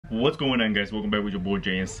What's going on, guys? Welcome back with your boy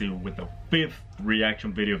JNC with the 5th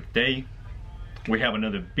reaction video of the day. We have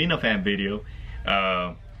another Vina fan video.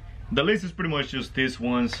 The list is pretty much just these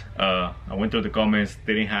ones. I went through the comments,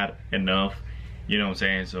 they didn't have enough, you know what I'm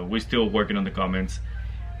saying? So we're still working on the comments.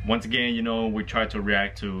 Once again, you know, we tried to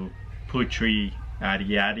react to Putri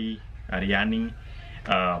Ariani.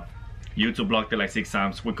 YouTube blocked it like 6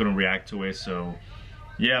 times. We couldn't react to it, so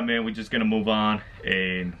yeah, man, we're just gonna move on,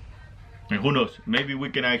 and who knows, maybe we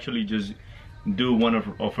can actually just do one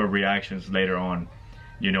of her reactions later on,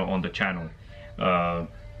 you know, on the channel.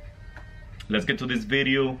 Let's get to this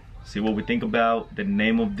video, see what we think about. The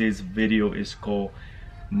name of this video is called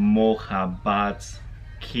MOHABBAT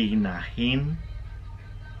NAHIN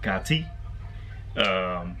JATI.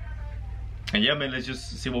 And yeah, man, let's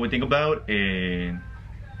just see what we think about. And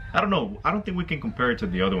I don't know, I don't think we can compare it to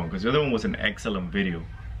the other one, because the other one was an excellent video,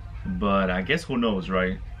 but I guess who knows,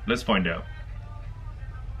 right? Let's find out.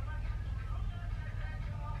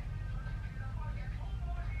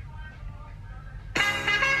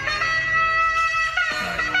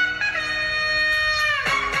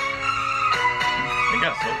 They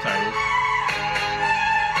got subtitles.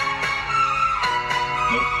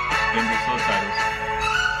 Nope, English subtitles.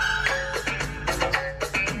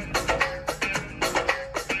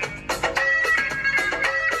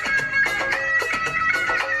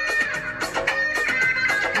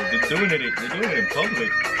 They're doing it in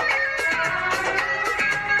public.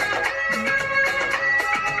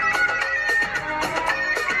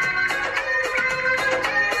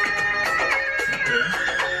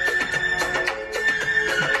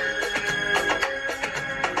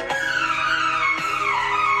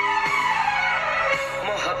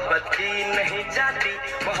 मोहब्बत की नहीं जाती,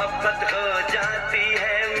 मोहब्बत हो जाती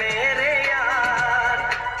है मेरे यार,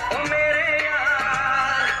 ओ मेरे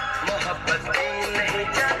यार। मोहब्बत की नहीं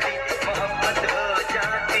जाती, मोहब्बत हो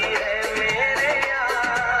जाती है मेरे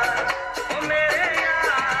यार, ओ मेरे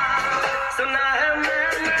यार। सुना है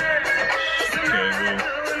मैंने, सुना है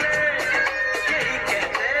तूने, यही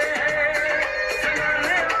कहते हैं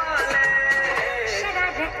सुनाने वाले।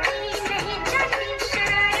 शरारत की नहीं जाती,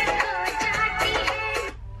 शरारत हो जाती है।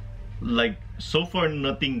 Like, so far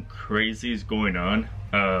nothing crazy is going on.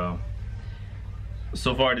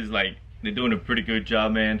 So far it's like they're doing a pretty good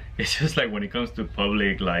job, man. It's just like when it comes to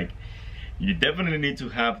public, like, you definitely need to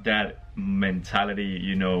have that mentality,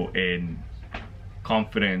 you know, and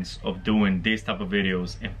confidence of doing this type of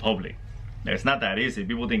videos in public. It's not that easy.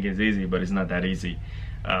 People think it's easy, but it's not that easy.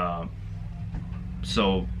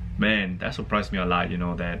 So man, that surprised me a lot, you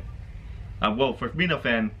know, that well, for being a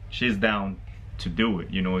fan, she's down to do it,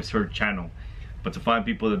 you know, it's her channel, but to find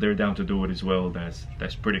people that they're down to do it as well,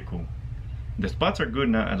 that's pretty cool. The spots are good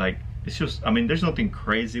now, like, it's just, I mean, there's nothing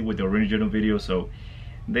crazy with the original video, so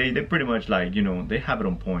they pretty much, like, you know, they have it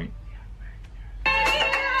on point.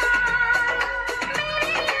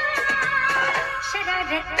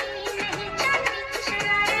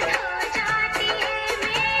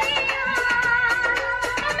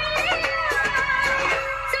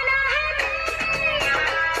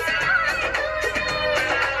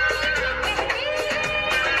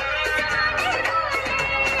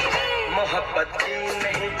 मोहब्बत की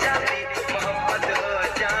नहीं जाती, मोहब्बत हो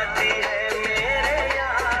जाती है मेरे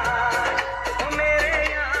यार, ओ मेरे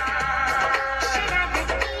यार। शरारत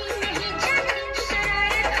की नहीं जाती,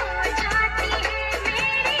 शरारत हो जाती है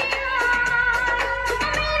मेरे यार, ओ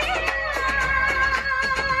मेरे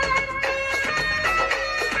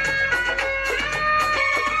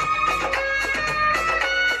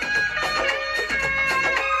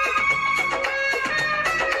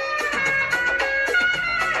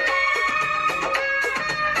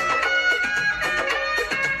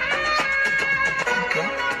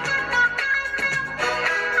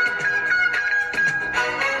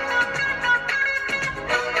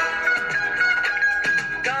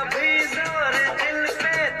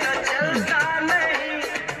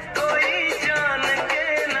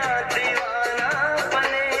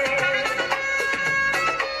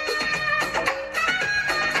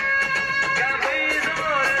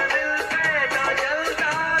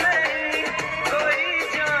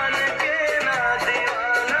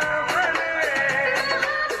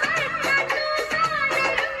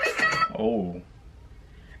Oh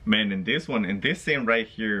man, in this one, in this scene right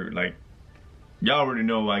here, like, y'all already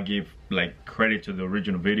know I give like credit to the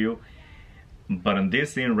original video, but in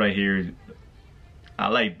this scene right here, I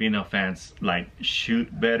like Vina fans like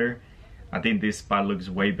shoot better. I think this spot looks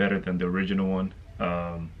way better than the original one.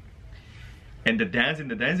 And the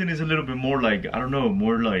dancing is a little bit more like, I don't know,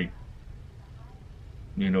 more like,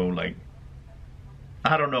 you know, like,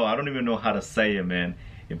 I don't know, I don't even know how to say it, man.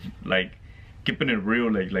 If like, keeping it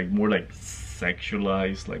real, like more like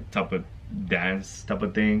sexualized, like type of dance type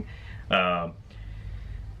of thing.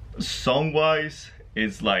 Song wise,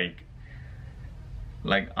 it's like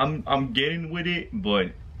I'm getting with it,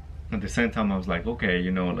 but at the same time I was like, okay,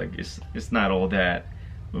 you know, like it's not all that.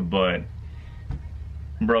 But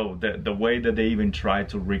bro, the way that they even try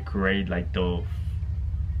to recreate like the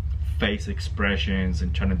face expressions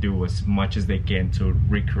and trying to do as much as they can to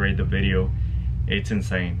recreate the video, it's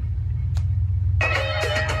insane.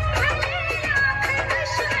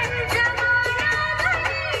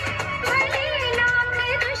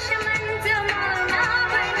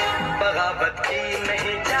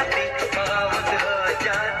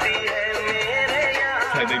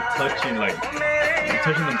 It's like they're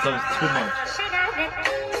touching themselves too much.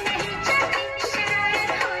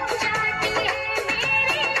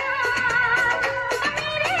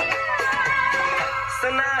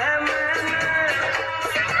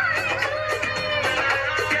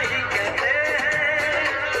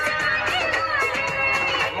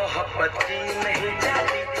 मोहब्बत की नहीं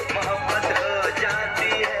जाती, मोहब्बत हो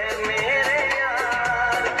जाती है मेरे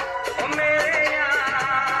यार, ओ मेरे यार।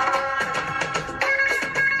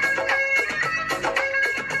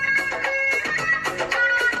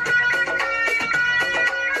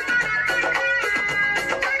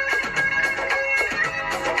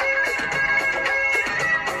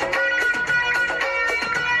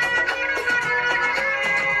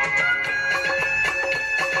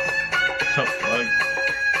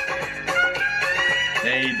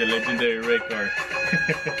 Hey, the legendary red card.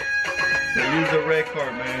 They use the red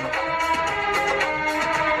card, man.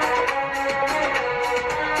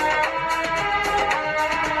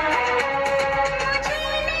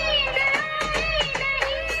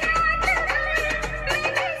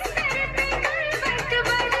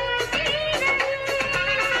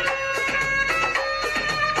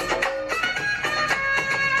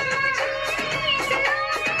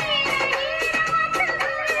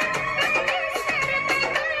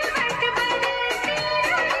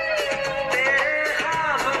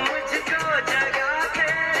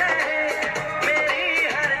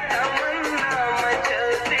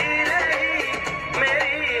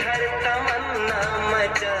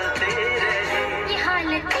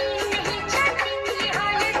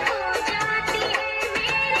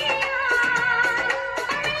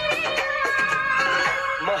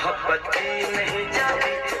 मोहब्बत की नहीं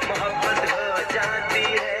जाती, मोहब्बत हो जाती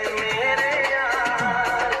है मेरे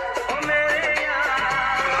यार, ओ मेरे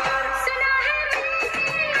यार।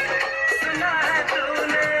 सुना है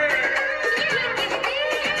तूने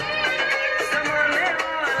ज़माने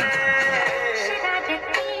वाले।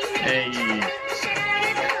 Hey.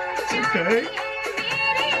 Okay.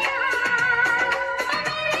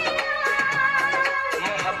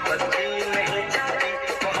 मोहब्बत की नहीं जाती,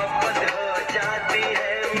 मोहब्बत हो जाती है।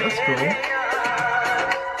 That's cool.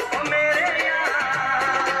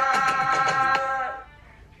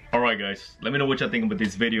 Alright guys, let me know what y'all think about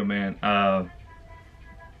this video, man. I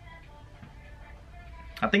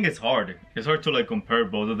think it's hard. It's hard to like compare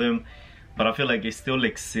both of them, but I feel like it still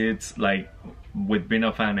exceeds like with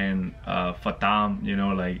Vina and Fatam, you know,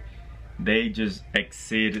 like they just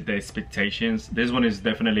exceed the expectations. This one is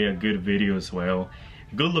definitely a good video as well.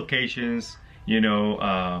 Good locations, you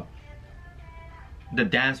know, the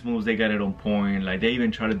dance moves, they got it on point. Like they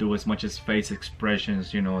even try to do as much as face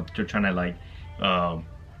expressions, you know, they're trying to like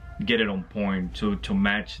get it on point to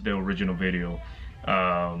match the original video.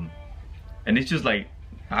 And it's just like,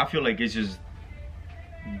 I feel like it's just,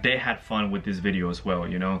 they had fun with this video as well,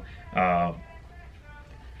 you know.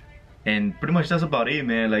 And pretty much that's about it,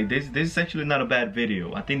 man. Like this is actually not a bad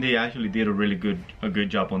video. I think they actually did a really good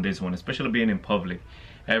job on this one, especially being in public.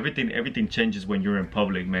 Everything changes when you're in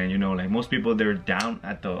public, man. You know, like most people, they're down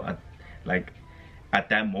at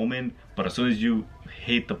that moment, but as soon as you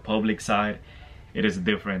hit the public side, it is a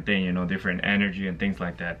different thing, you know, different energy and things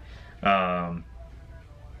like that.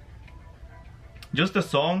 Just the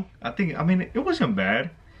song, I mean, it wasn't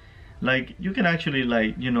bad. Like you can actually,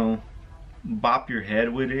 like, you know, bop your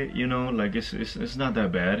head with it, you know, like it's not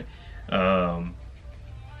that bad.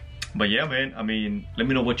 But yeah, man, I mean, let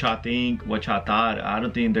me know what y'all think, what y'all thought. I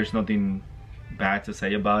don't think there's nothing bad to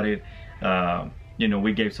say about it. You know,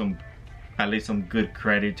 we gave at least some good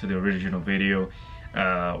credit to the original video.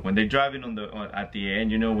 When they're driving at the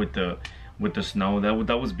end, you know, with the snow,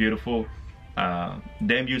 that was beautiful.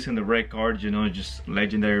 Them using the red cards, you know, just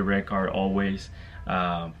legendary red card always.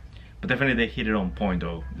 But definitely they hit it on point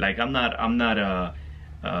though. Like I'm not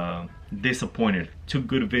disappointed. Two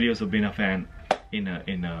good videos of being a fan in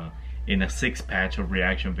a 6 patch of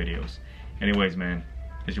reaction videos. Anyways, man,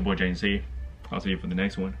 it's your boy JNC. I'll see you for the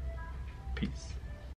next one. Peace.